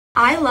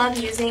I love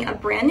using a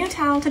brand new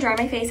towel to dry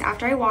my face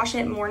after I wash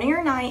it morning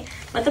or night,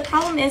 but the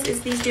problem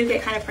is these do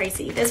get kind of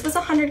pricey. This was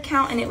 100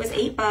 count and it was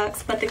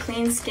 $8, but the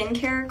Clean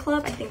Skincare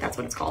Club, I think that's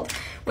what it's called,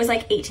 was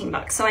like 18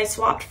 bucks. So I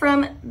swapped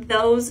from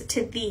those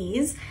to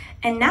these,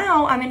 and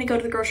now I'm gonna go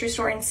to the grocery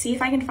store and see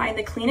if I can find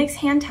the Kleenex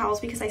hand towels,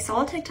 because I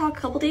saw a TikTok a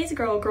couple days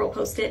ago, a girl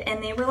posted,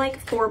 and they were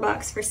like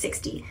 $4 for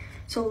 60.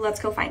 So let's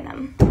go find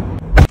them.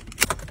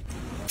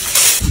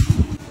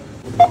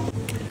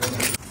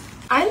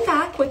 I'm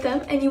back with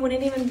them, and you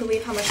wouldn't even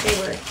believe how much they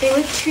were. They were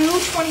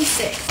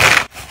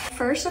 $2.26.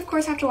 First, of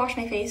course, I have to wash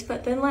my face,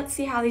 but then let's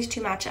see how these two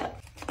match up.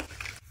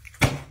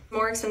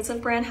 More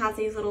expensive brand has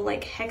these little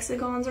like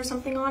hexagons or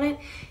something on it,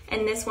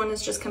 and this one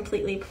is just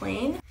completely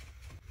plain.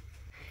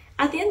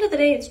 At the end of the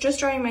day, it's just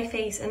drying my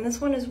face, and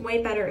this one is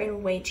way better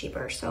and way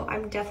cheaper, so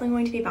I'm definitely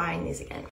going to be buying these again.